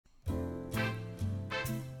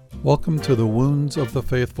Welcome to the Wounds of the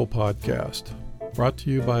Faithful podcast, brought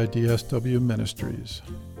to you by DSW Ministries.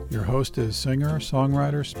 Your host is singer,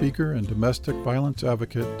 songwriter, speaker, and domestic violence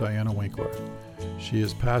advocate Diana Winkler. She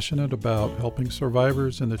is passionate about helping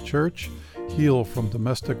survivors in the church heal from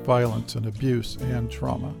domestic violence and abuse and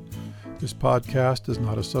trauma. This podcast is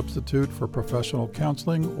not a substitute for professional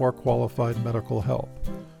counseling or qualified medical help.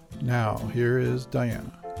 Now, here is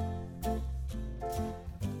Diana.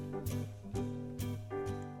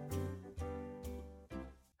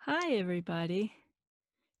 Hi, everybody.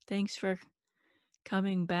 Thanks for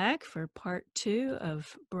coming back for part 2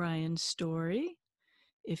 of Brian's story.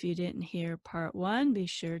 If you didn't hear part 1, be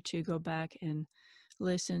sure to go back and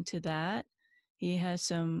listen to that. He has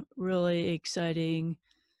some really exciting,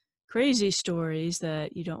 crazy stories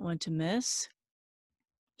that you don't want to miss.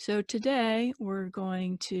 So today we're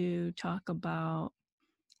going to talk about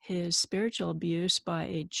his spiritual abuse by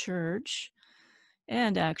a church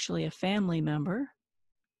and actually a family member,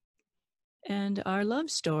 and our love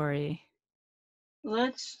story.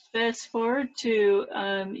 Let's fast forward to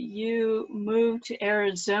you moved to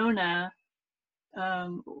Arizona.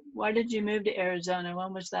 Why did you move to Arizona?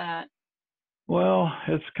 When was that? Well,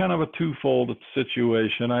 it's kind of a twofold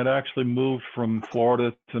situation. I'd actually moved from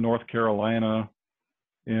Florida to North Carolina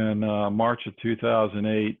in March of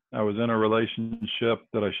 2008. I was in a relationship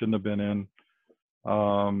that I shouldn't have been in.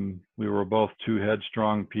 We were both two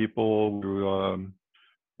headstrong people.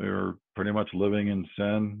 We were pretty much living in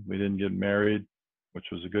sin. We didn't get married, which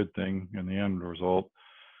was a good thing in the end result.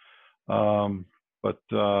 But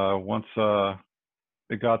once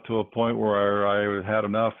it got to a point where I had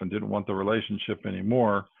enough and didn't want the relationship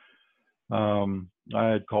anymore, I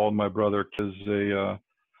had called my brother, as a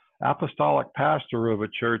apostolic pastor of a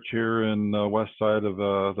church here in the west side of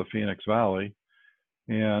the Phoenix Valley.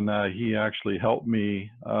 And he actually helped me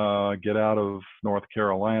get out of North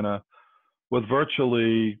Carolina with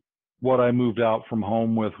virtually what I moved out from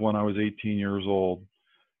home with when I was 18 years old.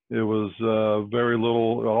 It was very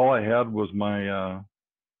little. All I had was my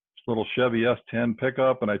little Chevy S10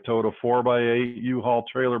 pickup, and I towed a 4x8 U-Haul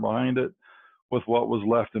trailer behind it with what was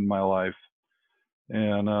left in my life.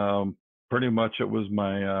 And pretty much it was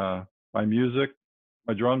my music,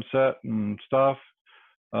 my drum set and stuff,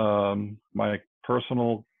 my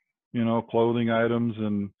personal, clothing items,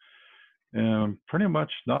 and pretty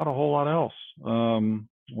much not a whole lot else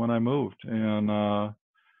when I moved. And I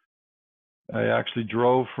actually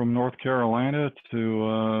drove from North Carolina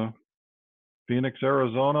to Phoenix,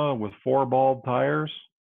 Arizona with 4 bald tires.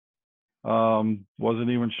 Wasn't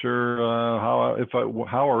even sure how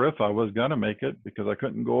or if I was gonna make it, because I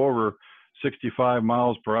couldn't go over 65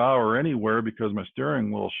 miles per hour anywhere because my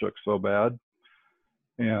steering wheel shook so bad.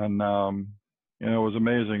 And it was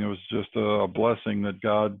amazing. It was just a blessing that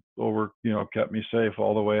God kept me safe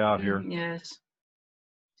all the way out here. Yes.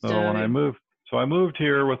 So when I moved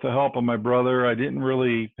here with the help of my brother. I didn't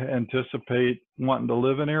really anticipate wanting to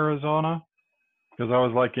live in Arizona, because I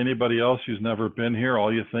was like anybody else who's never been here.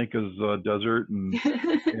 All you think is desert and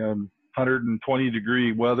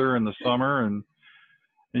 120-degree weather in the summer,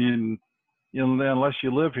 and unless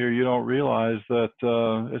you live here, you don't realize that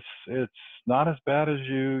it's not as bad as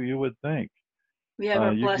you would think. We have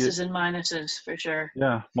our pluses and minuses for sure.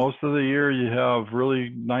 Yeah, most of the year you have really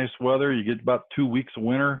nice weather. You get about 2 weeks of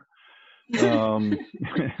winter.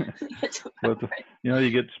 But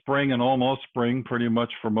you get spring and almost spring pretty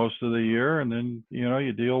much for most of the year, and then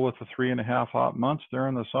you deal with the 3.5 hot months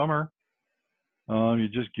during the summer. You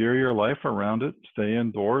just gear your life around it, stay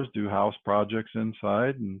indoors, do house projects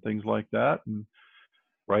inside and things like that. And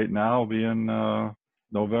right now, being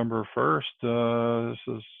November 1st,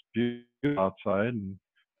 this is beautiful outside, and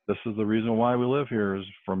this is the reason why we live here. Is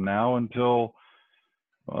from now until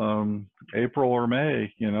April or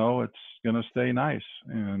May, it's going to stay nice,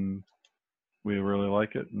 and we really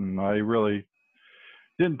like it. And I really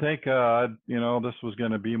didn't think, this was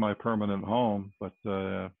going to be my permanent home, but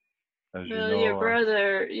as you know, your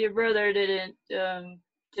brother didn't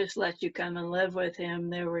just let you come and live with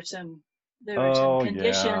him. There were some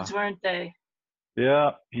conditions, weren't they?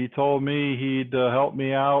 Yeah, he told me he'd help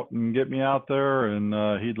me out and get me out there,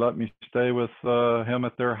 and he'd let me stay with him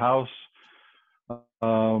at their house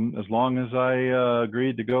as long as I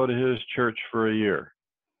agreed to go to his church for a year.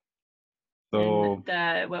 So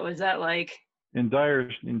what was that like? In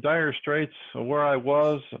dire straits where I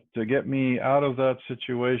was, to get me out of that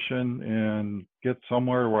situation and get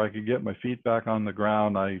somewhere where I could get my feet back on the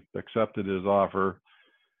ground, I accepted his offer.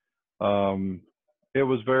 It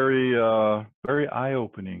was very, very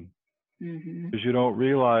eye-opening, because you don't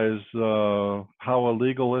realize how a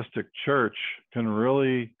legalistic church can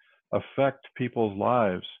really affect people's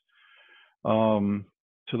lives.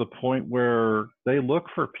 to the point where they look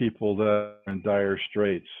for people that are in dire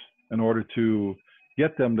straits in order to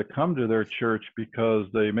get them to come to their church, because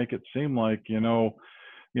they make it seem like,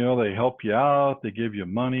 they help you out, they give you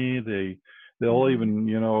money, they'll even,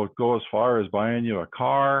 go as far as buying you a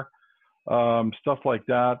car, stuff like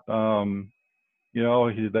that.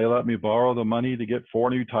 They let me borrow the money to get 4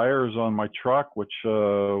 new tires on my truck, which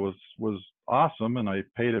was awesome, and I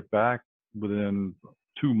paid it back within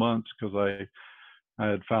 2 months, because I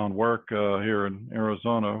had found work here in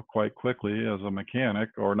Arizona quite quickly as a mechanic,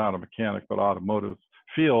 or not a mechanic, but automotive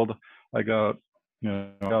field. I got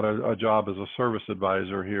a job as a service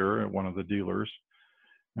advisor here at one of the dealers,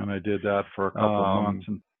 and I did that for a couple of months.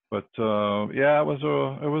 But it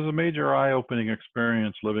was a major eye-opening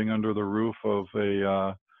experience living under the roof of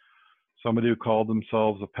somebody who called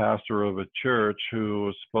themselves a pastor of a church, who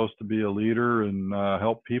was supposed to be a leader and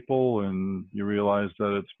help people, and you realize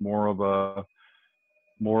that it's more of a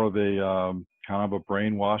kind of a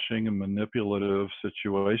brainwashing and manipulative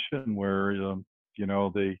situation where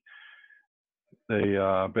they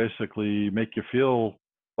basically make you feel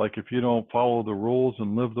like if you don't follow the rules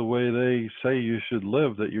and live the way they say you should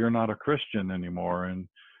live, that you're not a Christian anymore. And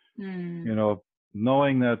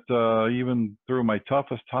knowing that even through my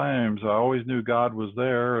toughest times, I always knew God was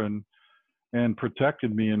there and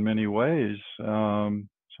protected me in many ways.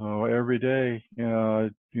 So every day,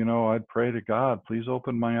 I'd pray to God, please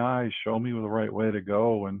open my eyes, show me the right way to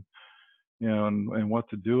go, and what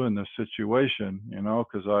to do in this situation,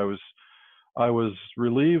 because I was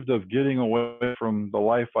relieved of getting away from the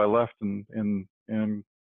life I left in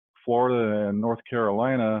Florida and North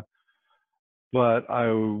Carolina, but I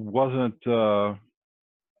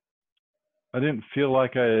didn't feel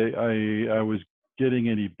like I was getting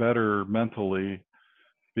any better mentally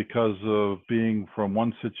because of being from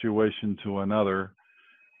one situation to another.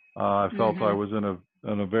 I felt I was in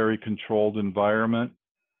a very controlled environment,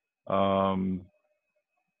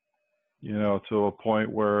 to a point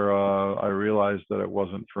where I realized that it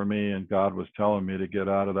wasn't for me, and God was telling me to get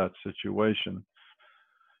out of that situation.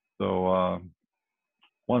 So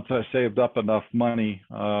once I saved up enough money,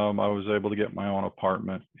 I was able to get my own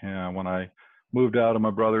apartment. And when I moved out of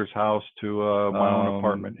my brother's house to my own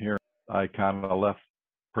apartment here, I kind of left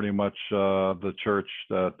pretty much the church,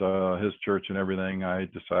 his church and everything. I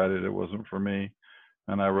decided it wasn't for me,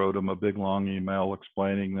 and I wrote him a big long email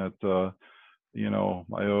explaining that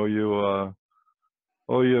I owe you.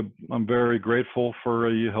 I'm very grateful for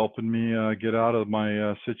you helping me get out of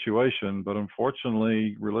my situation, but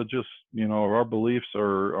unfortunately, our beliefs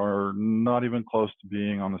are not even close to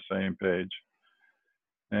being on the same page.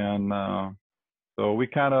 And so we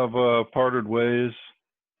kind of parted ways,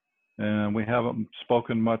 and we haven't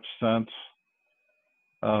spoken much since,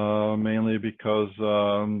 mainly because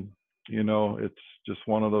it's just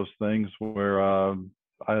one of those things where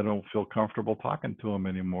I don't feel comfortable talking to him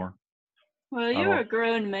anymore. Well, you're a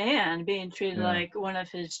grown man being treated like one of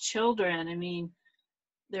his children. I mean,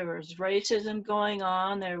 there was racism going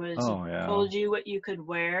on. There was told you what you could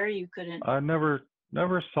wear. You couldn't. I never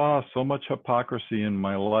saw so much hypocrisy in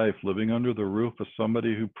my life, living under the roof of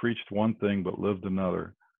somebody who preached one thing but lived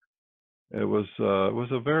another. It was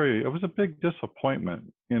a big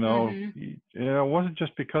disappointment. It wasn't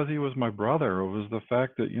just because he was my brother. It was the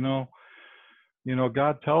fact that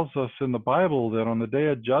God tells us in the Bible that on the day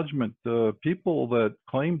of judgment, the people that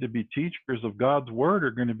claim to be teachers of God's word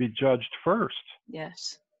are going to be judged first.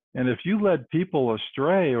 Yes. And if you led people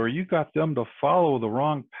astray, or you got them to follow the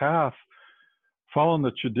wrong path, following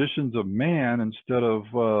the traditions of man instead of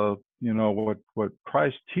what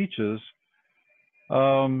Christ teaches,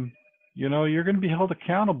 you're going to be held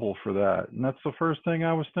accountable for that. And that's the first thing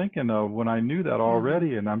I was thinking of when I knew that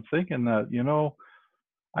already. And I'm thinking that,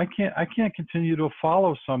 I can't continue to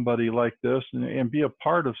follow somebody like this and be a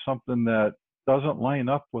part of something that doesn't line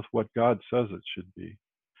up with what God says it should be.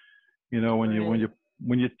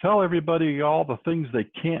 When you tell everybody all the things they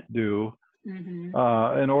can't do in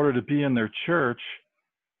order to be in their church,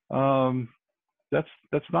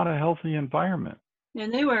 that's not a healthy environment.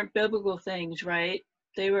 And they weren't biblical things, right?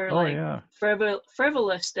 They were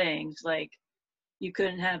frivolous things, like you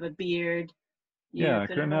couldn't have a beard. I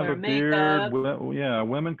couldn't have a beard.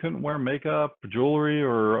 Women couldn't wear makeup, jewelry,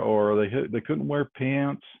 or they couldn't wear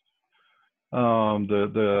pants.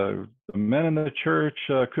 The men in the church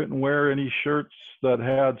couldn't wear any shirts that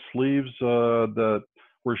had sleeves that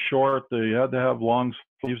were short. They had to have long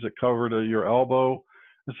sleeves that covered your elbow.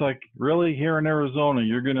 It's like, really, here in Arizona,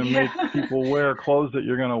 you're going to make people wear clothes that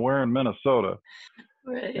you're going to wear in Minnesota.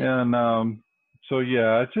 Right. And it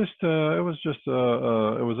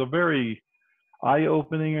was a very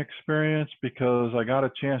eye-opening experience because I got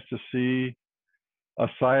a chance to see a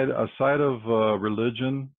side of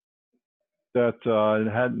religion that I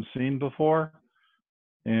hadn't seen before,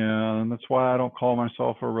 and that's why I don't call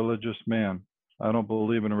myself a religious man. I don't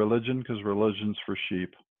believe in religion because religion's for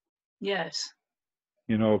sheep. Yes.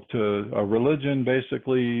 You know, to a religion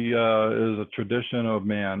basically is a tradition of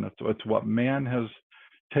man. It's what man has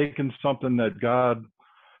taken something that God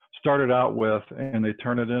started out with, and they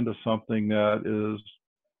turn it into something that is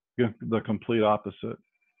the complete opposite.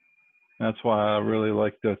 That's why I really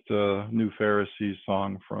like that New Pharisees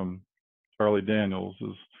song from Charlie Daniels.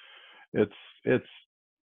 It's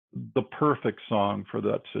the perfect song for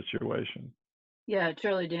that situation. Yeah,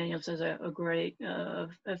 Charlie Daniels has a great a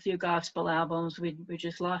few gospel albums. We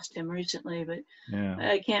just lost him recently, but Yeah,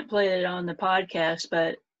 I can't play it on the podcast.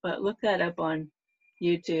 But look that up on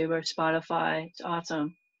YouTube or Spotify. It's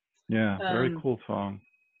awesome. yeah, very cool song.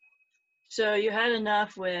 So you had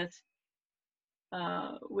enough with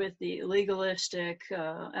the legalistic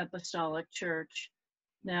apostolic church.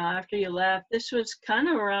 Now, after you left, this was kind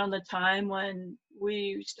of around the time when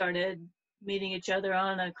we started meeting each other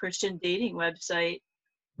on a Christian dating website.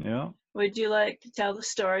 Yeah. Would you like to tell the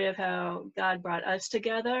story of how God brought us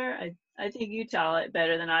together? I think you tell it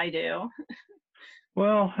better than I do.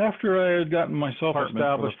 Well, after I had gotten myself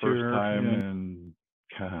established for the first here time in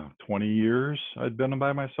 20 years, I'd been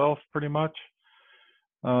by myself pretty much.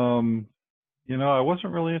 You know, I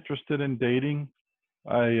wasn't really interested in dating.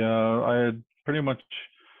 I had pretty much,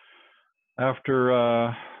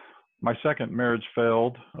 after my second marriage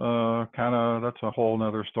failed, that's a whole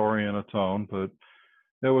nother story in its own, but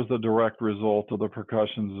it was the direct result of the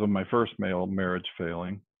repercussions of my first male marriage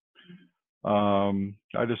failing.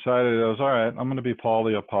 I decided I was all right. I'm going to be Paul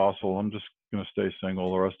the Apostle. I'm just going to stay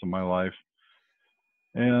single the rest of my life.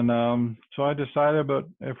 And so I decided, but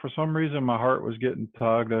if for some reason my heart was getting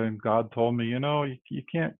tugged, and God told me, you know, you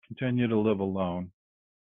can't continue to live alone.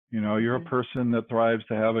 You know, you're a person that thrives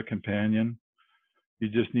to have a companion. You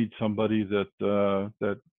just need somebody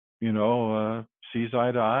that you know sees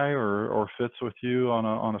eye to eye or fits with you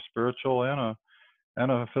on a spiritual and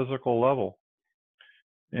a physical level.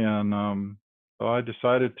 And so I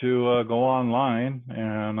decided to go online,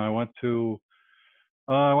 and I went to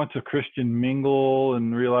Christian Mingle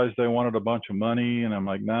and realized they wanted a bunch of money, and I'm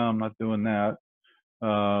like, no, I'm not doing that.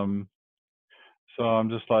 So I'm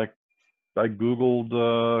just like, I Googled,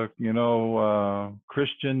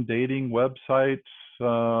 Christian dating websites,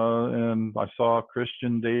 and I saw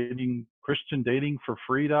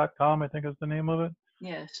ChristianDatingForFree.com, I think is the name of it.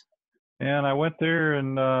 Yes. And I went there,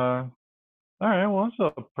 and all right, well, it's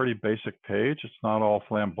a pretty basic page. It's not all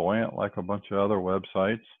flamboyant like a bunch of other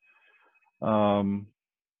websites. And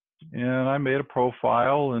I made a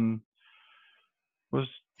profile, and was,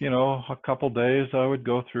 a couple days I would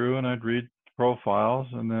go through and I'd read profiles,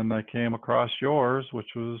 and then I came across yours,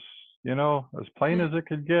 which was, as plain as it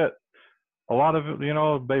could get. A lot of,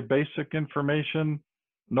 basic information,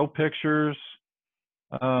 no pictures,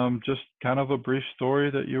 just kind of a brief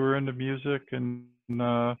story that you were into music, and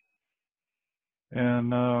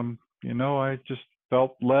I just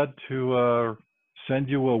felt led to send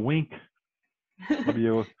you a wink.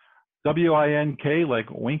 WINK, like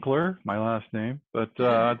Winkler, my last name. But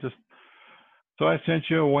so I sent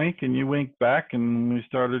you a wink, and you winked back, and we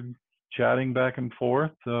started chatting back and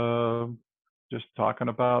forth, just talking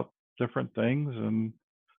about different things and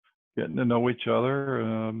getting to know each other.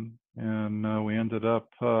 And we ended up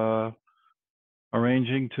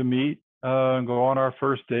arranging to meet and go on our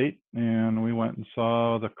first date. And we went and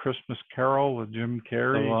saw The Christmas Carol with Jim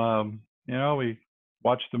Carrey. So, we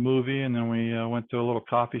watched the movie, and then we went to a little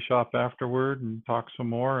coffee shop afterward and talked some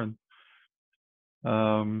more. And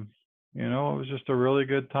it was just a really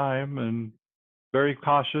good time and very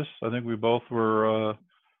cautious. I think we both were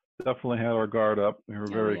definitely had our guard up. We were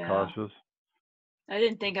very cautious. I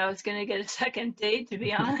didn't think I was going to get a second date, to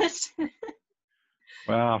be honest.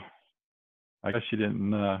 Well, I guess you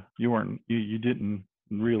didn't. You didn't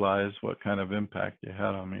realize what kind of impact you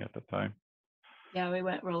had on me at the time. Yeah, we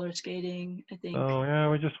went roller skating, I think. Oh yeah,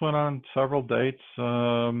 we just went on several dates,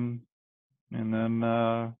 and then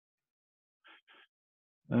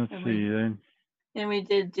let's see. And we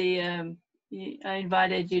did I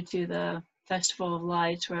invited you to the Festival of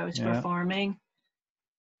Lights where I was performing.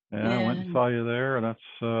 Yeah, I went and saw you there, and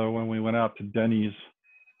that's when we went out to Denny's.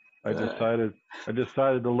 I decided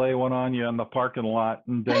to lay one on you in the parking lot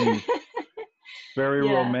in Denny's. Very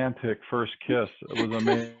romantic first kiss. It was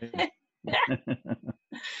amazing.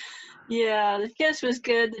 Yeah, the kiss was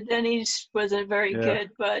good. The Denny's wasn't very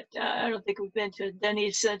good, but I don't think we've been to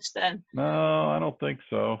Denny's since then. No, I don't think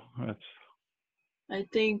so. I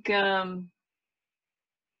think, I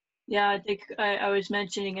think I was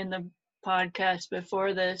mentioning in the podcast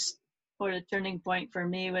before this, what a turning point for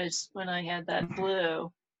me was when I had that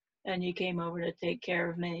flu and you came over to take care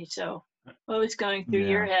of me. So what was going through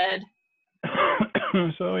your Yeah. head?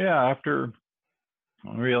 So yeah, after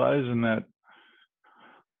realizing that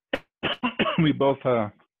we both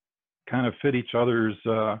kind of fit each other's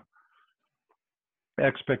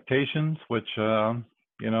expectations, which my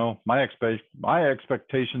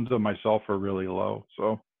expectations of myself are really low.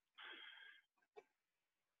 So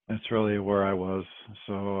that's really where I was.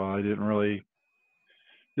 So I didn't really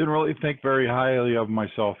think very highly of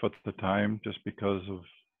myself at the time, just because of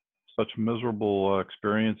such miserable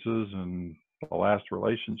experiences, and the last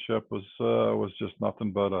relationship was just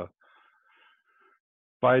nothing but a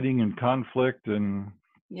fighting and conflict, and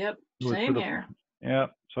Yep, it was same here.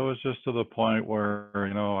 so it's just to the point where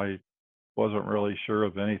I wasn't really sure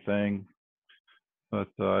of anything, but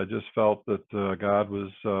I just felt that God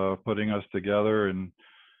was putting us together, and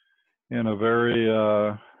in a very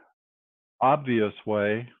obvious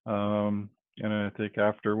way. And I think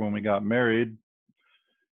after, when we got married,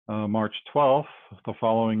 March 12th, the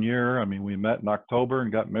following year. I mean, we met in October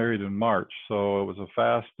and got married in March. So it was a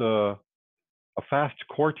fast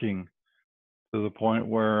courting, to the point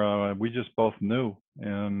where we just both knew.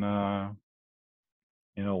 And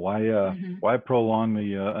why prolong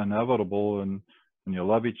the inevitable? And when you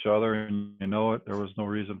love each other and you know it, there was no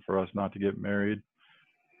reason for us not to get married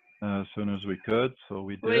as soon as we could. So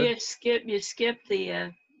we did. Well, you skipped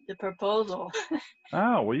the proposal.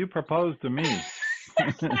 Oh, well, you proposed to me.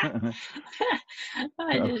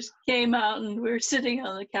 I just came out and we were sitting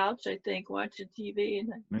on the couch, I think, watching TV,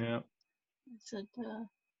 and I said,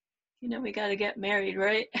 we got to get married,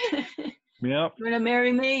 right? Yep. You want to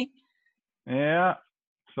marry me? Yeah.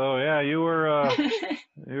 So yeah, you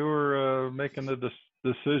were making the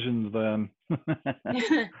decisions then.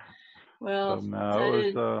 Well, so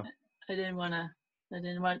no, I didn't want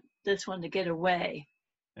this one to get away.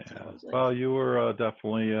 Yeah. So Well, you were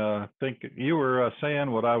definitely thinking. You were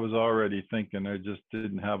saying what I was already thinking. I just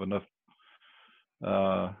didn't have enough.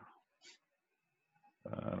 I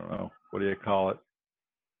don't know. What do you call it?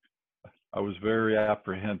 I was very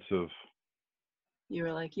apprehensive. You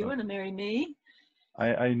were like, "You want to marry me?"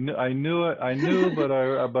 I knew it. I knew, but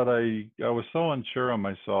I was so unsure of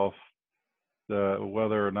myself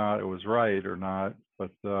whether or not it was right or not.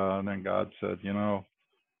 But and then God said,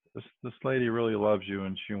 this lady really loves you,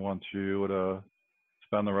 and she wants you to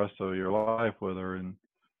spend the rest of your life with her, and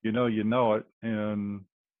you know it, and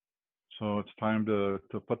so it's time to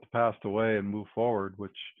put the past away and move forward.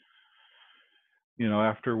 Which,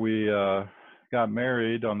 after we got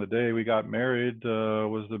married, on the day we got married,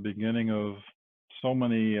 was the beginning of so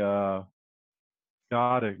many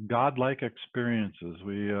godlike experiences.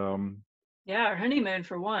 We our honeymoon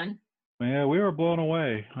for one. Yeah, we were blown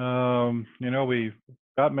away. We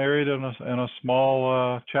got married in a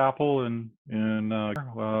small chapel in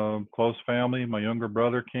close family. My younger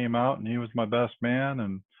brother came out, and he was my best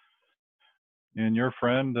man, and your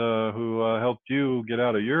friend who helped you get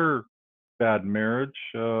out of your bad marriage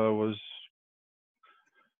was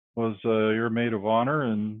your maid of honor,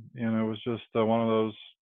 and it was just one of those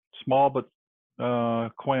small but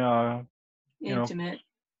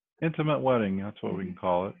intimate wedding. That's what we can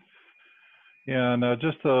call it. And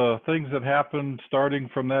just things that happened starting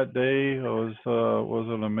from that day was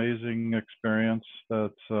an amazing experience.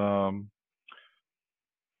 That's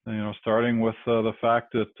starting with the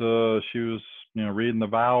fact that she was reading the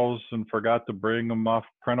vows and forgot to print them off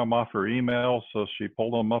her email, so she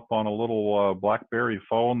pulled them up on a little BlackBerry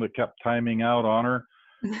phone that kept timing out on her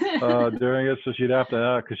during it. So she'd have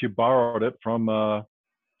to, because she borrowed it from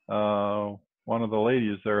one of the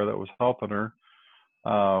ladies there that was helping her.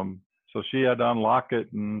 So she had to unlock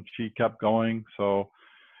it, and she kept going. So,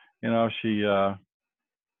 she, after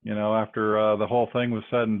the whole thing was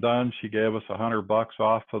said and done, she gave us $100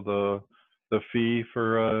 off of the fee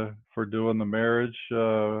for doing the marriage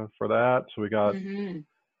for that. So we got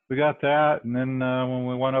that, and then when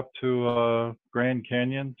we went up to Grand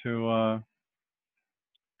Canyon to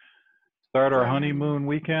start our honeymoon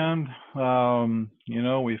weekend,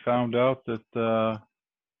 we found out that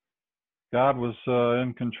God was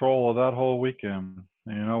in control of that whole weekend.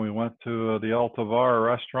 We went to the El Tovar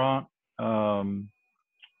restaurant, and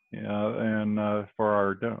for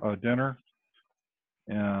our dinner,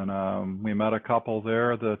 and we met a couple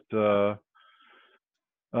there that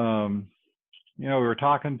we were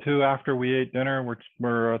talking to after we ate dinner.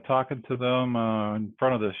 We're talking to them in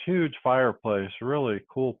front of this huge fireplace, really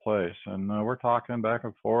cool place, and we're talking back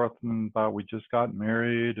and forth and about we just got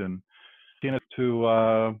married, and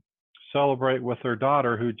to celebrate with her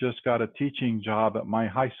daughter who just got a teaching job at my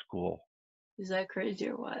high school. Is that crazy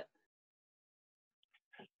or what?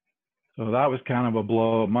 So that was kind of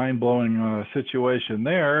a mind-blowing situation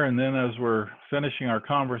there. And then as we're finishing our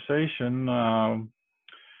conversation,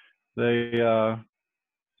 they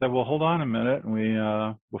said, "Well, hold on a minute."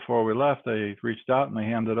 And before we left, they reached out and they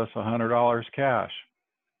handed us $100 cash.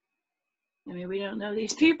 I mean, we don't know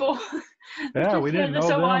these people. Yeah, we didn't know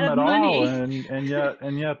them at all, and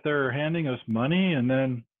yet they're handing us money. And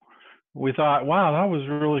then we thought, wow, that was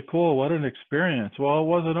really cool. What an experience. Well, it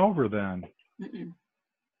wasn't over then. Mm-mm.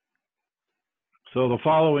 So the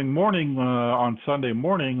following morning, on Sunday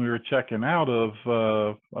morning, we were checking out of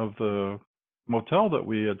the motel that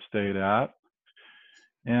we had stayed at,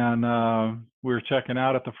 and we were checking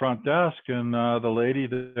out at the front desk, and the lady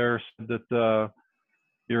there said that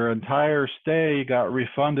your entire stay got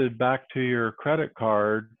refunded back to your credit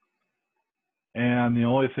card, and the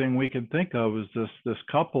only thing we could think of was this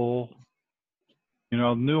couple,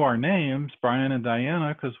 knew our names, Brian and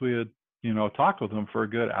Diana, because we had talked with them for a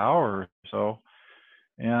good hour or so.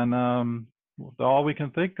 And all we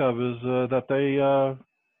can think of is that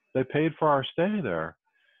they paid for our stay there.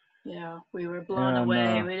 Yeah, we were blown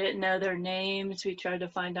away. We didn't know their names. We tried to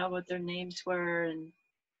find out what their names were, and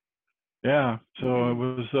yeah, so it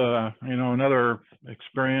was another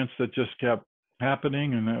experience that just kept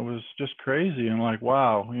happening, and it was just crazy. And like,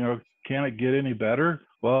 wow, can it get any better?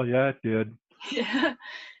 Well, yeah, it did. Yeah.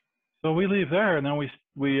 So we leave there, and then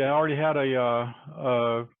we already had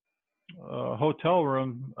a hotel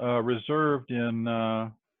room reserved in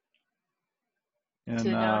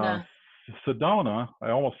Sedona.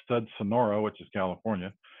 I almost said Sonora, which is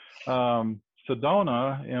California.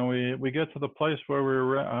 Sedona, and we get to the place where we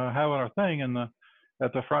were having our thing, and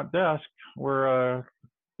at the front desk, we're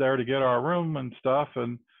there to get our room and stuff,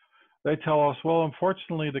 and they tell us, well,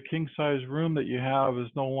 unfortunately, the king size room that you have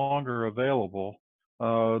is no longer available.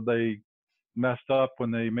 They messed up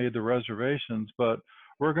when they made the reservations, but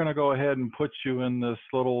we're going to go ahead and put you in this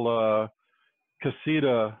little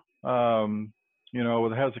casita,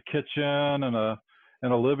 it has a kitchen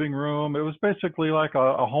and a living room. It was basically like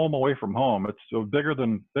a home away from home. It's bigger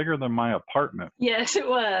than my apartment. Yes, it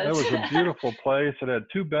was. It was a beautiful place. It had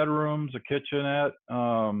 2 bedrooms, a kitchenette,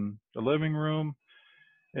 a living room,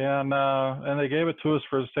 and they gave it to us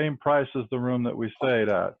for the same price as the room that we stayed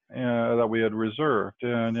at, that we had reserved.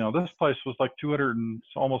 And this place was like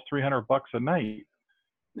almost $300 a night.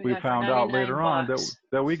 We found out later on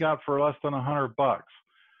that we got for less than $100.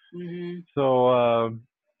 Mm-hmm.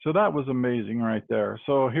 So that was amazing right there.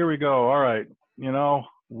 So here we go. All right,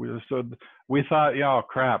 we thought, yeah, oh,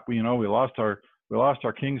 crap, we lost our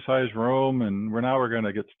king size room, and we're going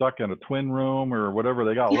to get stuck in a twin room or whatever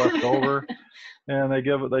they got left over, and they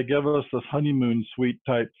give us this honeymoon suite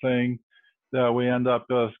type thing that we end up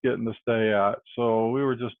just getting to stay at. So we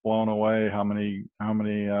were just blown away how many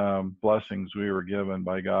blessings we were given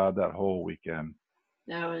by God that whole weekend.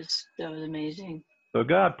 That was amazing. So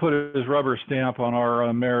God put his rubber stamp on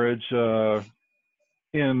our marriage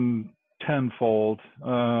in tenfold.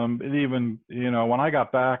 And even when I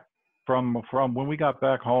got back from when we got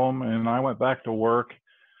back home and I went back to work,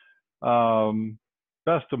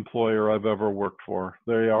 best employer I've ever worked for.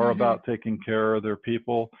 They are about taking care of their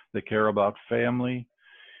people. They care about family.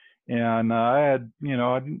 And I had,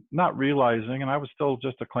 not realizing, and I was still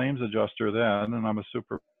just a claims adjuster then, and I'm a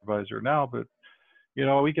supervisor now, but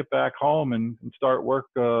we get back home and start work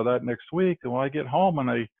that next week. And when I get home and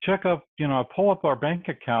I check up, I pull up our bank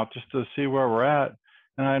account just to see where we're at.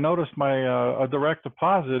 And I noticed my a direct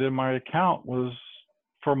deposit in my account was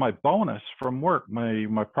for my bonus from work,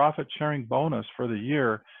 my profit sharing bonus for the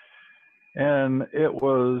year. And it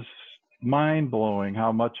was mind blowing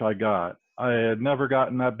how much I got. I had never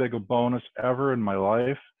gotten that big a bonus ever in my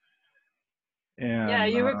life. And, yeah,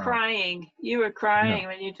 you were crying. You were crying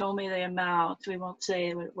when you told me the amount. We won't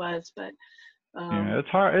say what it was, but yeah, it's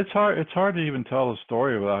hard to even tell the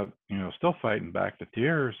story without still fighting back the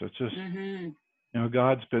tears. It's just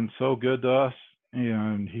God's been so good to us,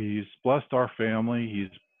 and He's blessed our family.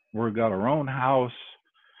 We've got our own house.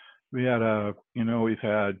 We had we've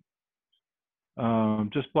had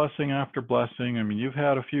just blessing after blessing. I mean, you've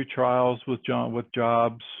had a few trials with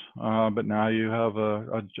jobs, but now you have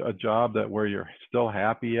a job where you're still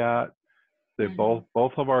happy at. They both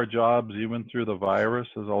of our jobs, even through the virus,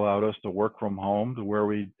 has allowed us to work from home to where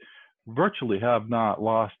we virtually have not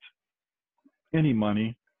lost any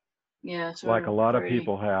money. Yes, like a lot of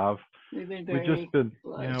people have. We've been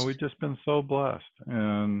blessed. We've just been so blessed.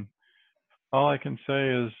 And all I can say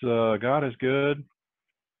is God is good.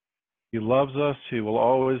 He loves us. He will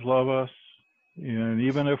always love us. And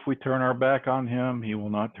even if we turn our back on him, he will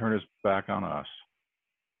not turn his back on us.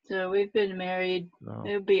 So we've been married, So,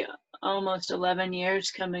 it'll be almost 11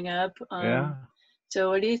 years coming up. yeah. So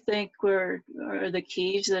what do you think are the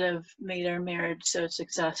keys that have made our marriage so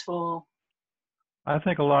successful? I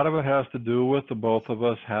think a lot of it has to do with the both of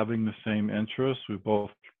us having the same interests. We both,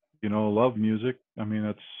 love music. I mean,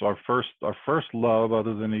 it's our first love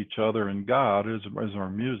other than each other and God is our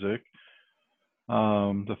music.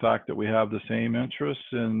 The fact that we have the same interests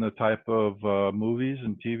in the type of movies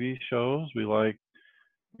and TV shows. We like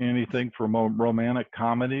anything from romantic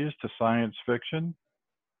comedies to science fiction.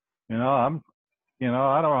 I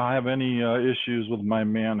don't have any issues with my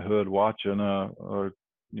manhood watching a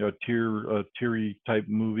teary type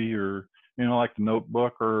movie, or like The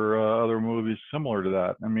Notebook, or other movies similar to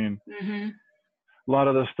that. I mean, Mm-hmm. a lot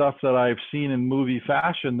of the stuff that I've seen in movie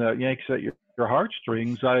fashion that yanks at your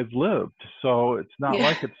heartstrings, I've lived. So it's not Yeah.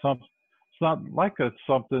 like it's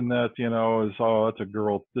something that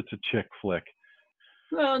it's a chick flick.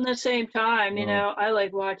 Well, in the same time, So, I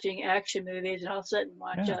like watching action movies, and I'll sit and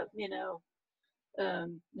watch yeah. up,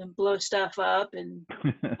 and blow stuff up, and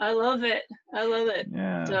I love it. I love it.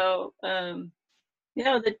 Yeah. So,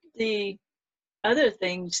 the other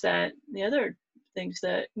things that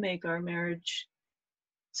make our marriage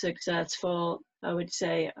successful, I would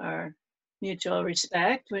say, are mutual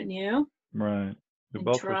respect, wouldn't you? Right. We And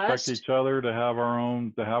both respect trust. each other to have our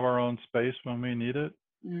own space when we need it.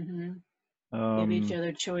 Mm-hmm. Give each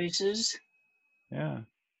other choices. Yeah.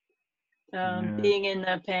 Yeah. Being in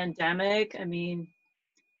the pandemic, I mean,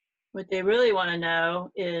 what they really want to know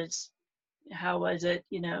is how was it,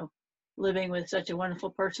 living with such a wonderful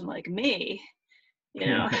person like me, you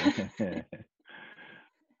know?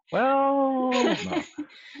 Well,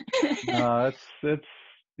 no. It's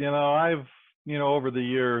I've over the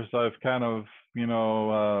years I've kind of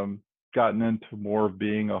gotten into more of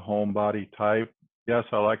being a homebody type. Yes,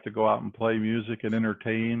 I like to go out and play music and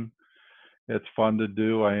entertain. It's fun to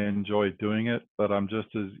do. I enjoy doing it, but I'm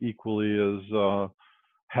just as equally as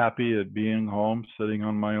happy at being home, sitting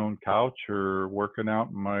on my own couch, or working out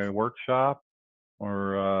in my workshop,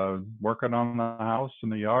 or working on the house in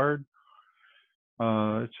the yard.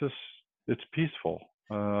 It's peaceful.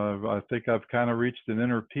 I think I've kind of reached an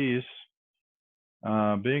inner peace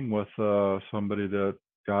being with somebody that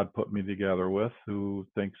God put me together with, who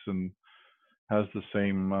thinks and has the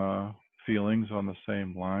same feelings on the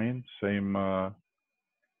same line, the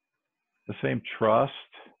same trust.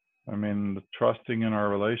 I mean, the trusting in our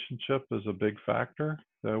relationship is a big factor,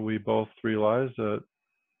 that we both realize that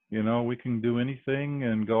we can do anything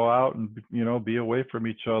and go out and be away from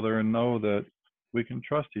each other and know that we can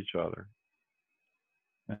trust each other.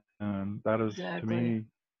 And Exactly.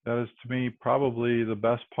 that is to me probably the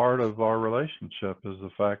best part of our relationship, is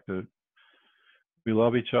the fact that we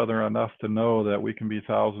love each other enough to know that we can be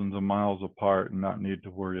thousands of miles apart and not need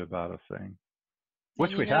to worry about a thing,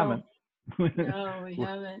 which And we haven't. no, we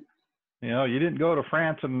haven't. You didn't go to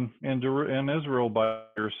France and Israel by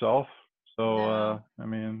yourself. So, No. I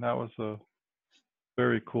mean, that was a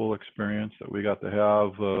very cool experience that we got to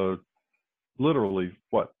have literally,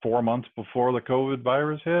 4 months before the COVID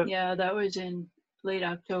virus hit? Yeah, that was in late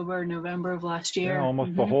October, November of last Yeah, year.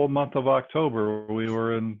 almost the whole month of October. We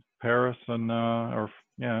were in Paris and,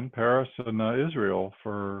 Israel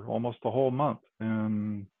for almost the whole month.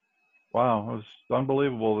 And wow, it was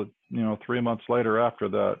unbelievable that, 3 months later after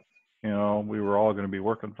that, we were all going to be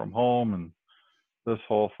working from home and this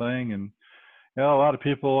whole thing. And a lot of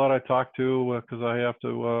people that I talk to, because I have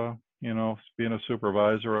to, being a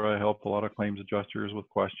supervisor, I help a lot of claims adjusters with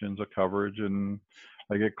questions of coverage, and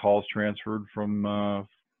I get calls transferred from,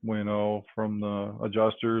 from the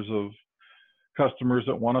adjusters of customers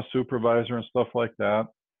that want a supervisor and stuff like that.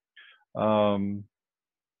 So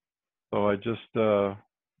I just,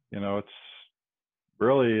 it's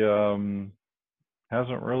really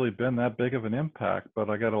hasn't really been that big of an impact, but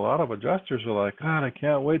I got a lot of adjusters who are like, God, I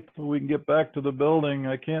can't wait till we can get back to the building.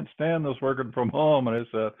 I can't stand this working from home. And I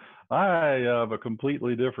said, I have a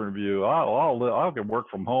completely different view. I can work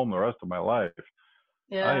from home the rest of my life.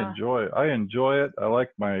 I Yeah. enjoy it. I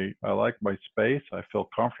like my space. I feel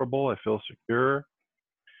comfortable. I feel secure.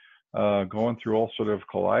 Going through ulcerative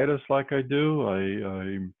colitis like I do,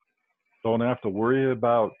 I don't have to worry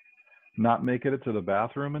about not making it to the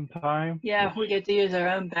bathroom in time. Yeah, we get to use our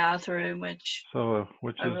own bathroom, which I Is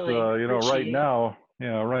really right appreciate. now,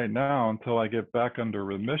 until I get back under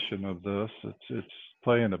remission of this, it's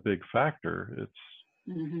playing a big factor.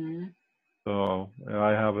 So I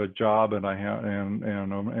have a job, and I have and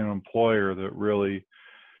an employer that really,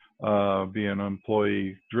 being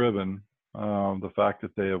employee driven, the fact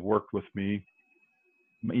that they have worked with me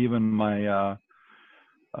even my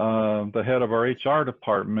the head of our HR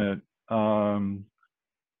department,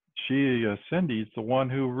 Cindy's the one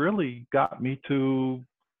who really got me to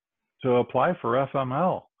apply for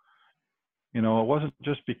FML. You know, it wasn't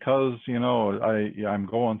just because, you know, I'm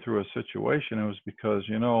going through a situation. It was because,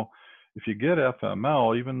 you know, if you get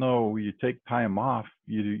FML, even though you take time off,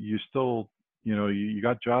 you still, you know, you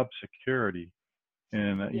got job security.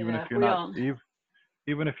 And even if Yeah, you're we not, all.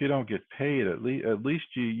 even if you don't get paid, at least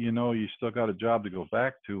you know you still got a job to go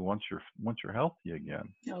back to once you're healthy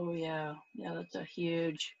again. Oh yeah, yeah, that's a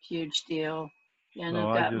huge, huge deal. Yeah, and So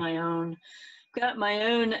I've I got just, my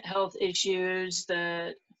own health issues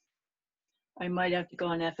that I might have to go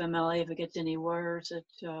on FMLA if it gets any worse.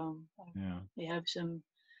 yeah, I have some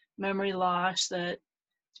memory loss that's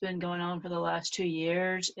been going on for the last 2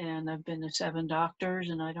 years, and I've been to 7 doctors,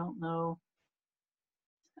 and I don't know.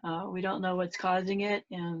 We don't know what's causing it,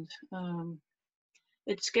 and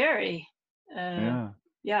it's scary. Uh, yeah,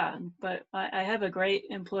 yeah, but I have a great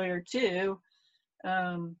employer too.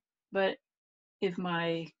 But if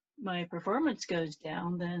my performance goes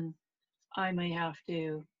down, then I may have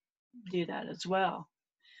to do that as well.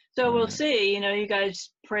 So we'll right, see. You know, you guys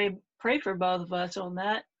pray for both of us on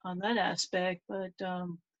that aspect. But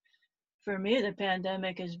for me, the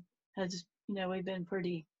pandemic has you know, we've been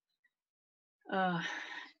pretty uh,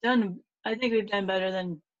 done. I think we've done better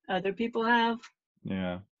than other people have.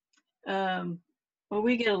 yeah, Well,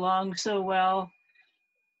 we get along so well.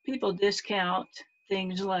 People discount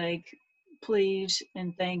things like please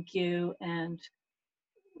and thank you, and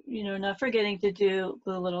you know, not forgetting to do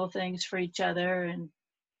the little things for each other. And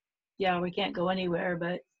yeah, we can't go anywhere,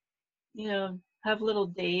 but you know, have little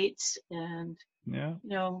dates. And yeah. you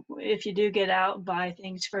know, if you do get out, buy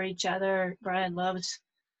things for each other. Brian loves.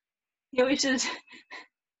 He always says,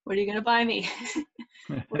 "What are you gonna buy me?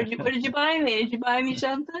 What did you buy me? Did you buy me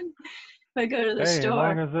something?" If I go to the Hey, as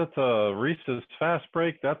long store. as it's a Reese's fast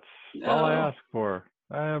break, that's all I Oh, ask for.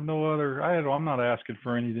 I have no other. I'm not asking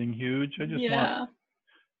for anything huge. yeah.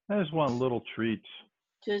 I just want little treats.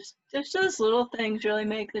 Just those little things really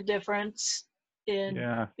make the difference in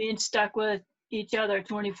Yeah. being stuck with each other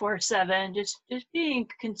 24/7. Just being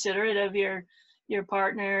considerate of your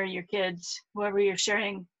partner, your kids, whoever you're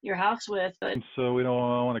sharing your house with. But So we don't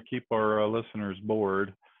want to keep our listeners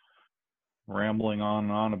bored, rambling on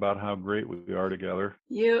and on about how great we are together.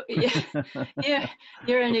 you, yeah, yeah,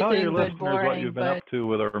 you're So tell your anything but listeners what you've boring. been up But to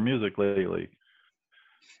with our music lately.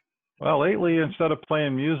 Well, lately, instead of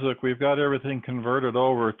playing music, we've got everything converted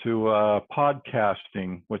over to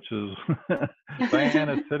podcasting, which is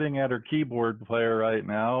Diana's sitting at her keyboard player right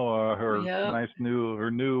now, her yeah, her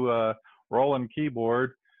new Roland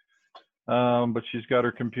keyboard. But she's got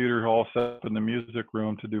her computer all set up in the music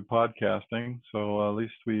room to do podcasting. So at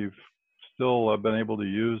least we've still been able to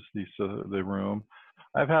use the room.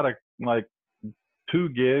 I've had like 2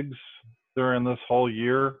 gigs during this whole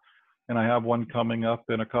year, and I have one coming up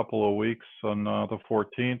in a couple of weeks on the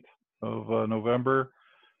 14th of November.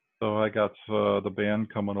 So I got the band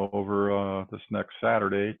coming over this next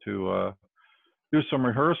Saturday to do some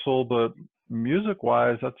rehearsal. But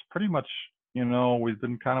music-wise, that's pretty much, you know, we've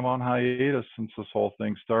been kind of on hiatus since this whole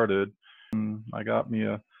thing started. And I got me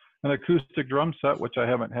an acoustic drum set, which I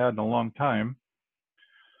haven't had in a long time.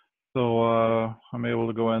 So I'm able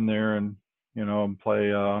to go in there and, you know, and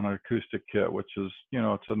play on an acoustic kit, which is, you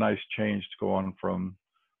know, it's a nice change to go on from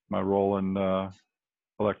my Roland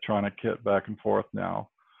electronic kit back and forth now.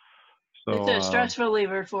 it's So a stress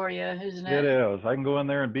reliever for you, isn't it it? is. I can go in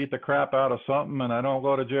there and beat the crap out of something, and I don't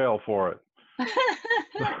go to jail for it.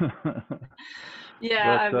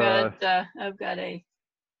 Yeah, But I've got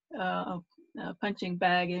uh, a punching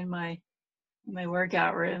bag in my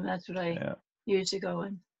workout room. That's what I yeah, use to go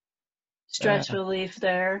and stress yeah, relief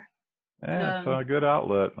there. yeah, it's Um, a good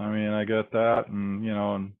outlet. I mean, I get that, and you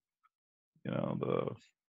know the.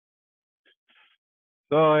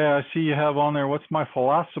 So yeah, I see you have on there. What's my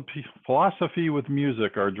philosophy with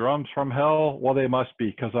music? Are drums from hell? Well, they must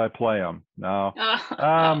be because I play them. No,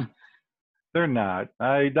 um, they're not.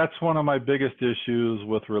 That's one of my biggest issues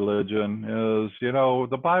with religion is, you know,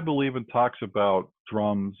 the Bible even talks about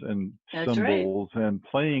drums and that's right. cymbals and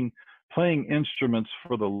playing instruments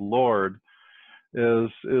for the Lord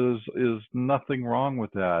is nothing wrong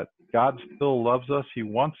with that. God still loves us. He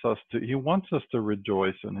wants us to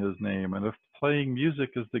rejoice in his name. And if playing music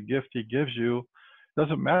is the gift he gives you, it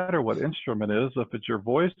doesn't matter what instrument it is, if it's your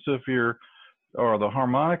voice, if you're or the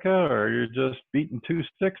harmonica, or you're just beating 2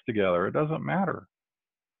 sticks together. It doesn't matter.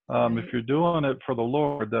 If Right. you're doing it for the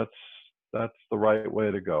Lord, that's the right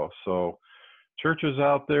way to go. So churches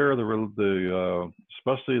out there,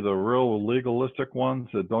 especially the real legalistic ones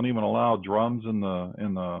that don't even allow drums in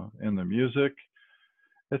the music.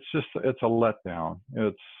 It's a letdown.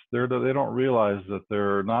 They don't realize that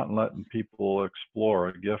they're not letting people explore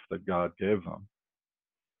a gift that God gave them.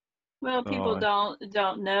 Well, people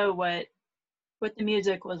don't know what the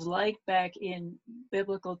music was like back in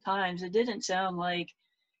biblical times. It didn't sound like,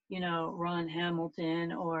 Ron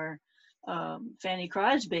Hamilton or Fanny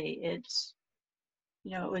Crosby. It's,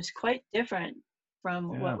 it was quite different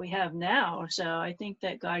from what we have now. So I think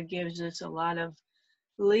that God gives us a lot of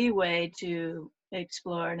leeway to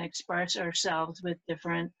explore and express ourselves with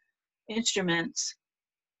different instruments.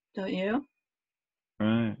 Don't you?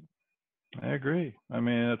 Right. I agree. I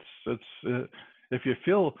mean, if you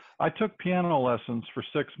feel, I took piano lessons for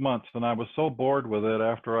 6 months, and I was so bored with it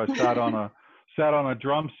after I sat on a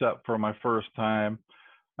drum set for my first time.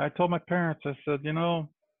 I told my parents, I said,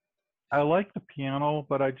 I like the piano,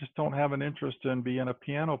 but I just don't have an interest in being a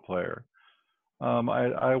piano player.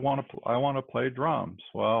 I want to play drums.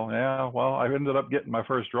 Well, I ended up getting my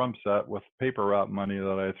first drum set with paper route money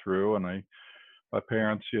that I threw, and my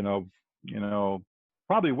parents,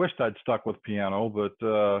 probably wished I'd stuck with piano, but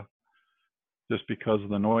just because of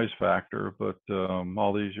the noise factor. But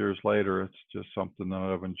all these years later, it's just something that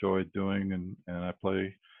I've enjoyed doing, and I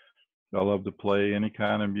love to play any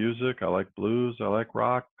kind of music. I like blues, I like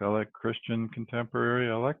rock, I like Christian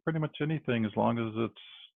contemporary. I like pretty much anything as long as it's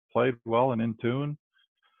played well and in tune,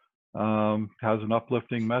 has an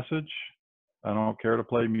uplifting message. I don't care to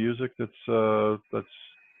play music that's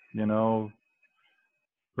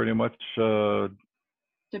pretty much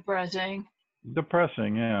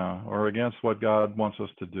depressing, yeah, or against what God wants us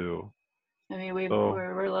to do. I mean,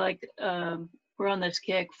 we're like we're on this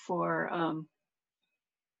kick for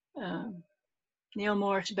Neil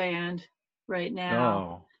Morse Band right now.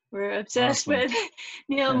 Oh, we're obsessed awesome. with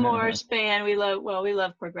Neil Morse Band. We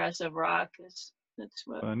love progressive rock. That's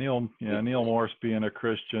what Neil Morse, being a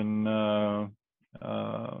Christian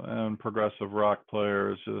and progressive rock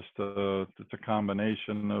player, is just it's a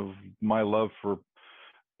combination of my love for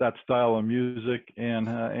that style of music and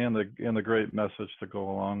the great message to go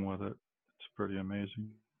along with it. It's pretty amazing.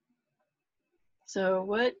 So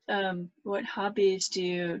what hobbies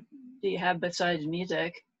do you have besides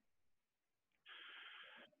music?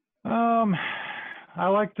 I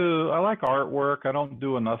like artwork. I don't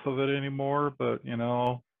do enough of it anymore, but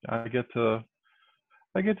I get to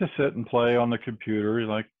sit and play on the computer.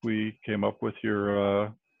 Like, we came up with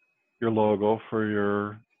your logo for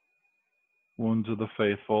your Wounds of the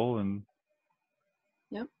Faithful, and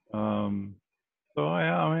yep. So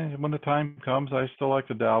yeah, I mean, when the time comes, I still like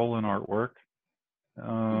to dabble in artwork.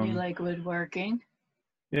 And you like woodworking?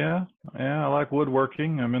 Yeah, I like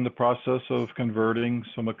woodworking. I'm in the process of converting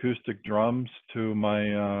some acoustic drums to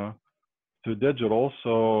my to digital,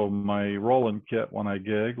 so my rolling kit when I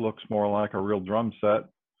gig looks more like a real drum set.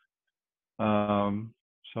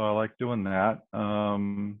 So I like doing that.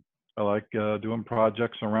 I like doing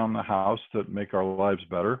projects around the house that make our lives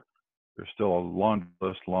better. There's still a long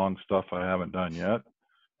stuff I haven't done yet,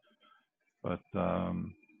 but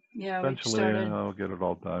eventually I'll get it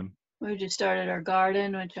all done. We just started our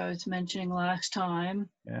garden, which I was mentioning last time.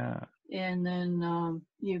 Yeah. And then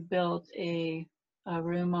you built a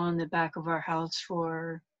room on the back of our house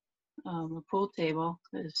for a pool table.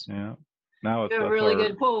 Yeah. Now you're a really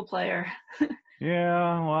good pool player.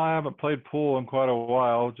 Yeah, well, I haven't played pool in quite a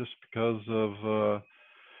while, just because of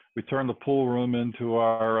we turned the pool room into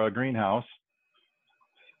our greenhouse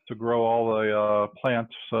to grow all the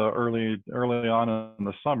plants. Early on in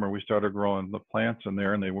the summer, we started growing the plants in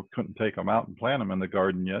there, and they couldn't take them out and plant them in the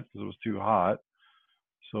garden yet because it was too hot.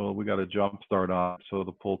 So we got a jump start on. So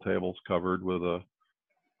the pool table's covered with a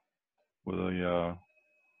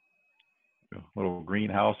little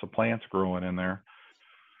greenhouse of plants growing in there.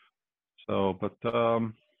 So, but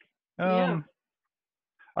yeah.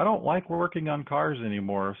 I don't like working on cars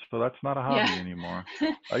anymore, so that's not a hobby anymore.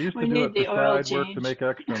 I used to do it beside work to make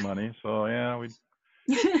extra money. So yeah, we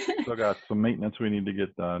still got some maintenance we need to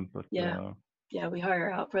get done. But yeah, we hire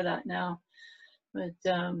out for that now. But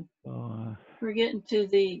we're getting to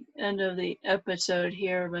the end of the episode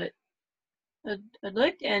here, but I'd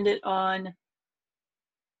like to end it on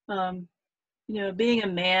being a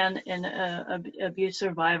man and an abuse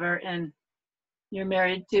survivor, and you're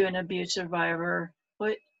married to an abuse survivor.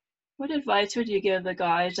 What advice would you give the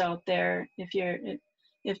guys out there if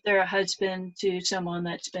they're a husband to someone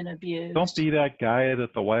that's been abused? Don't be that guy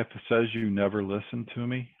that the wife says, "You never listen to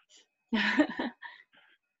me."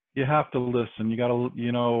 You have to listen. You got to,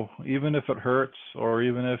 even if it hurts, or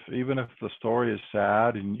even if the story is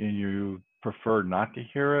sad and prefer not to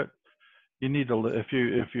hear it, you need to, if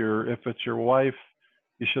it's your wife,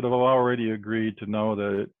 you should have already agreed to know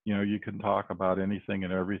that, you can talk about anything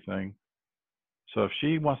and everything. So if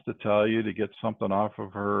she wants to tell you to get something off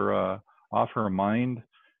her mind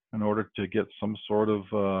in order to get some sort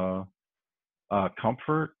of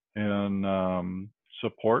comfort and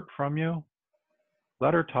support from you,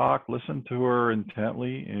 let her talk, listen to her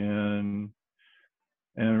intently, and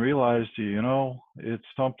realize, it's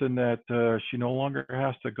something that she no longer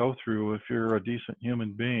has to go through. If you're a decent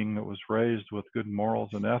human being that was raised with good morals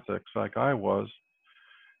and ethics like I was,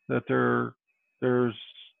 that there's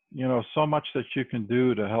so much that you can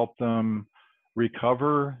do to help them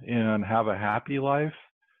recover and have a happy life,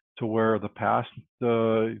 to where the past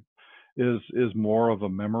is more of a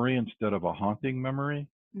memory instead of a haunting memory.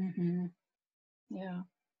 Mm-hmm. Yeah.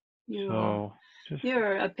 So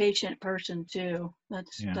You're a patient person too.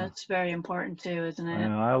 That's very important too, isn't it?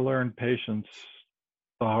 I learned patience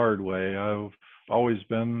the hard way. I've always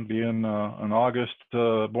been, being an August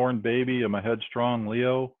born baby. I'm a headstrong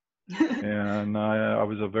Leo, and I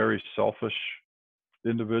was a very selfish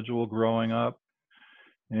individual growing up.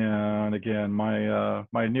 And again,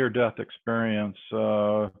 my near-death experience,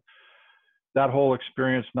 that whole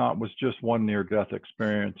experience was just one near-death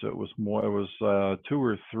experience. It was more. It was 2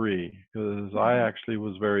 or 3, because I actually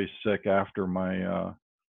was very sick after my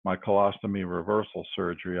colostomy reversal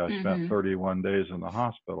surgery. I spent 31 days in the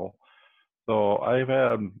hospital. So I've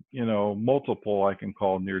had, multiple, I can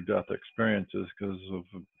call, near-death experiences because of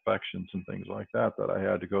infections and things like that I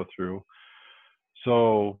had to go through.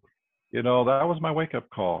 So, that was my wake-up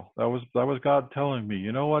call. That was God telling me,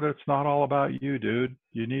 you know what? It's not all about you, dude.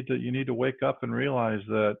 You need to wake up and realize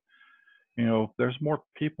that, there's more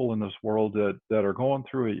people in this world that are going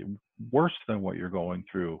through it worse than what you're going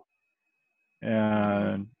through.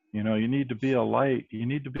 And, you need to be a light. You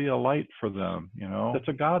need to be a light for them. It's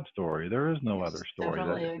a God story. There is no other story.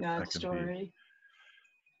 Definitely a God story.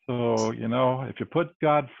 So, if you put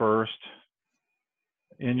God first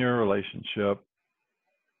in your relationship,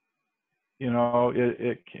 God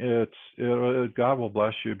will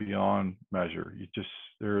bless you beyond measure.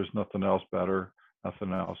 There is nothing else better,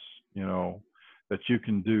 nothing else, that you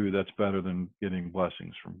can do that's better than getting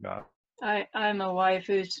blessings from God. I'm a wife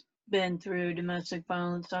who's been through domestic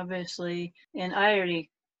violence, obviously, and I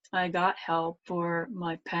got help for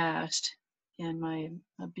my past and my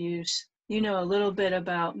abuse. A little bit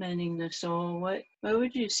about mending the soul. What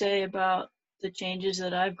would you say about the changes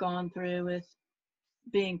that I've gone through with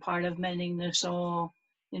being part of mending the soul,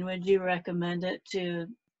 and would you recommend it to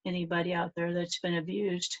anybody out there that's been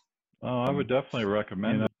abused? I would definitely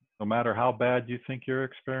recommend it. No matter how bad you think your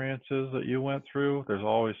experience is that you went through, there's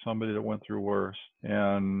always somebody that went through worse.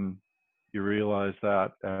 And you realize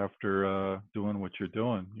that after doing what you're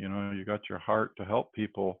doing. You got your heart to help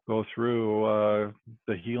people go through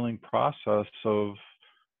the healing process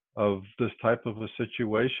of this type of a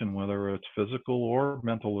situation, whether it's physical or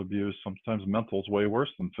mental abuse. Sometimes mental is way worse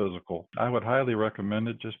than physical. I would highly recommend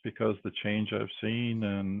it, just because the change I've seen,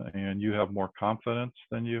 and you have more confidence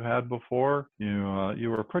than you had before. You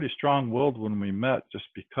were pretty strong-willed when we met, just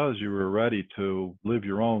because you were ready to live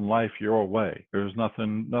your own life your way. There's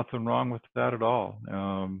nothing wrong with that at all.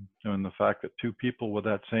 And the fact that two people with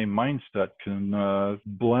that same mindset can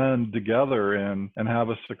blend together and have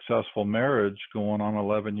a successful marriage going on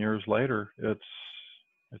 11 years later, it's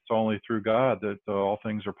only through God that all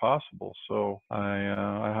things are possible. So I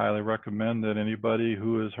highly recommend that anybody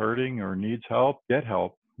who is hurting or needs help, get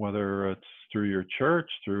help, whether it's through your church,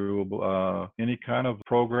 through any kind of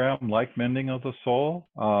program like Mending of the Soul.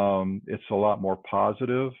 It's a lot more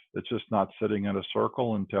positive. It's just not sitting in a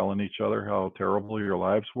circle and telling each other how terrible your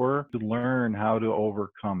lives were. To learn how to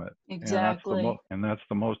overcome it. Exactly. And that's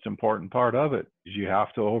the most important part of it. Is you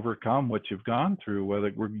have to overcome what you've gone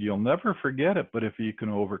through. You'll never forget it, but if you can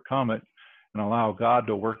overcome it and allow God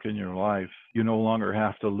to work in your life, you no longer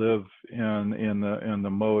have to live in the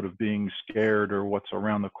mode of being scared or what's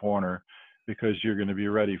around the corner, because you're going to be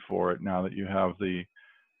ready for it now that you have the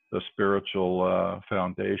spiritual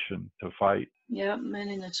foundation to fight. Yeah,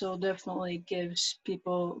 Mending the Soul definitely gives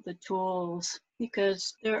people the tools,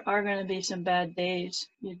 because there are going to be some bad days.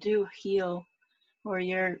 You do heal, or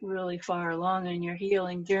you're really far along in your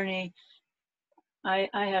healing journey. I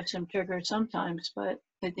have some triggers sometimes, but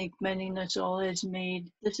I think Mending the Soul has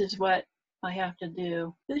made, this is what I have to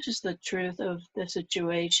do. This is the truth of the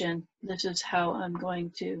situation. This is how I'm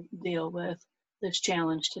going to deal with this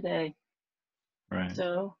challenge today. Right.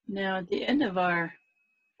 So now at the end of our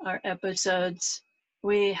episodes,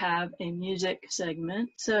 we have a music segment.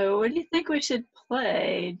 So what do you think we should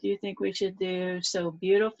play? Do you think we should do So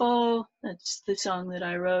Beautiful? That's the song that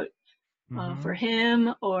I wrote for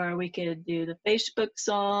him. Or we could do the Facebook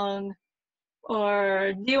song.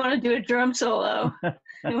 Or do you want to do a drum solo?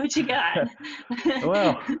 What you got?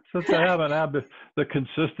 Well, since I haven't had the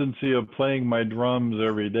consistency of playing my drums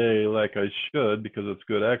every day like I should, because it's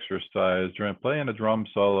good exercise, playing a drum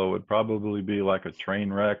solo would probably be like a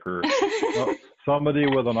train wreck or somebody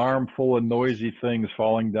with an arm full of noisy things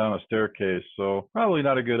falling down a staircase. So probably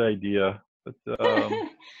not a good idea. But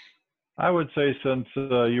I would say, since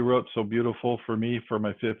you wrote So Beautiful for me for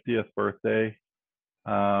my 50th birthday,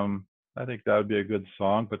 I think that would be a good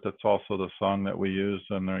song, but that's also the song that we use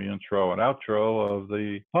in the intro and outro of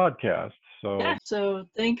the podcast. So, yeah. So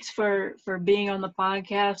thanks for being on the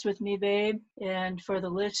podcast with me, babe. And for the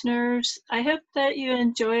listeners, I hope that you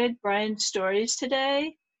enjoyed Brian's stories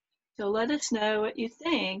today. So let us know what you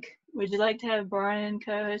think. Would you like to have Brian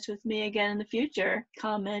co-host with me again in the future?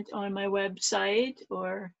 Comment on my website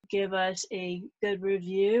or give us a good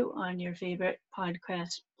review on your favorite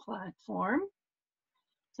podcast platform.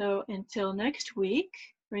 So until next week,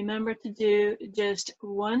 remember to do just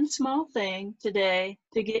one small thing today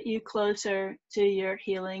to get you closer to your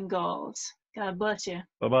healing goals. God bless you.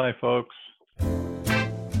 Bye-bye, folks.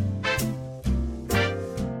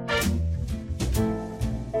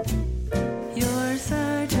 You're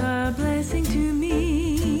such a blessing to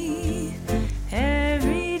me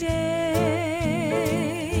every day.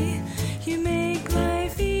 You make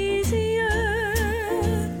life easier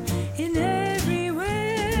in every way.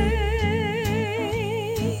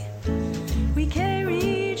 We carry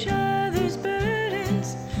each other's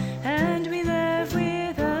burdens and we laugh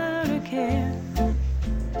without a care.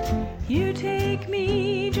 You take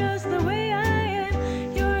me just the way I am.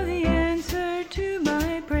 You're the answer to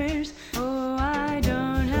my prayers. Oh, I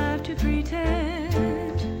don't have to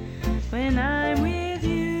pretend when I'm with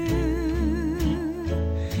you.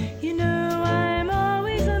 You know I'm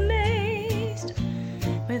always amazed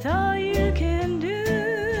with all you can do.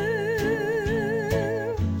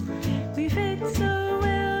 We fit so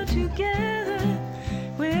well together.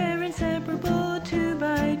 We're inseparable 2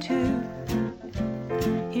 by 2.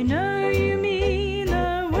 You know you mean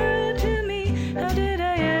the world to me. How did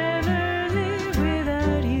I ever live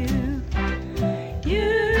without you?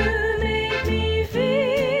 You make me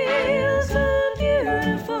feel so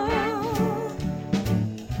beautiful.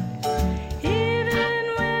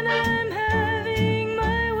 Even when I'm having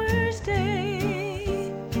my worst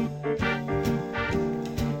day,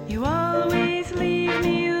 you always leave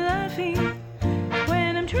me laughing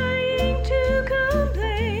when I'm trying to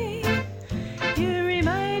complain. You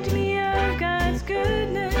remind me of God's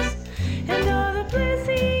goodness and all the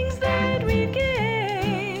blessings that we've gained.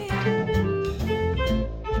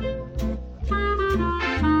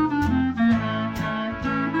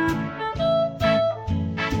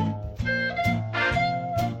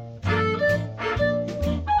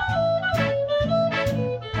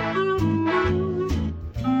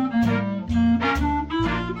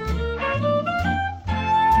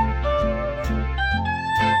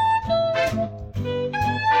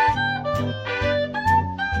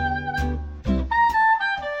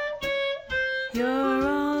 You're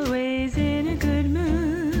always in a good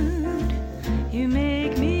mood. You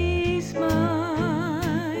make me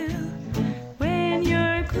smile when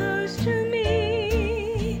you're close to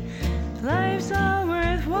me. Life's all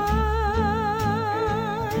worthwhile.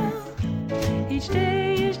 Each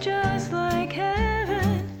day is just like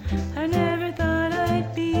heaven. I never thought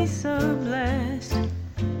I'd be so blessed.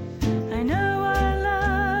 I know our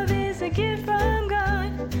love is a gift from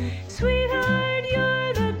God. Sweetheart,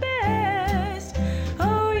 you're the best.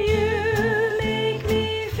 Oh, you make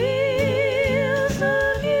me feel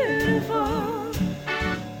so beautiful.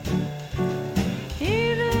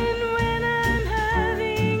 Even when I'm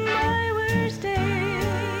having my worst day,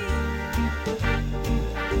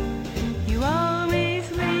 you always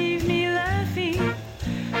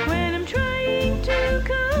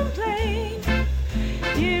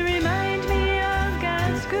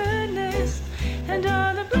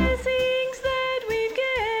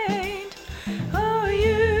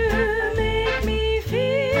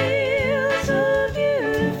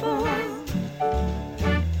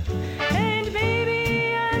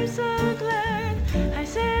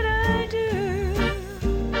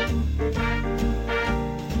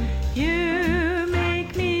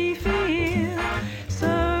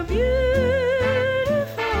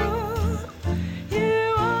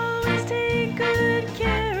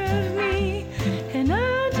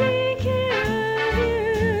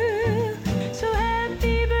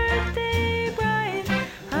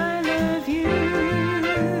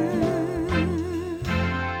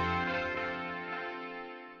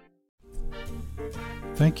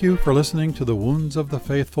Thank you for listening to the Wounds of the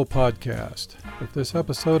Faithful podcast. If this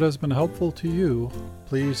episode has been helpful to you,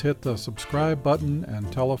 please hit the subscribe button and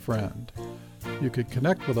tell a friend. You can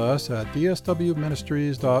connect with us at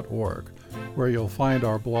dswministries.org, where you'll find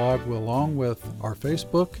our blog along with our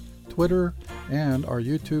Facebook, Twitter, and our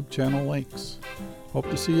YouTube channel links. Hope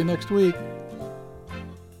to see you next week.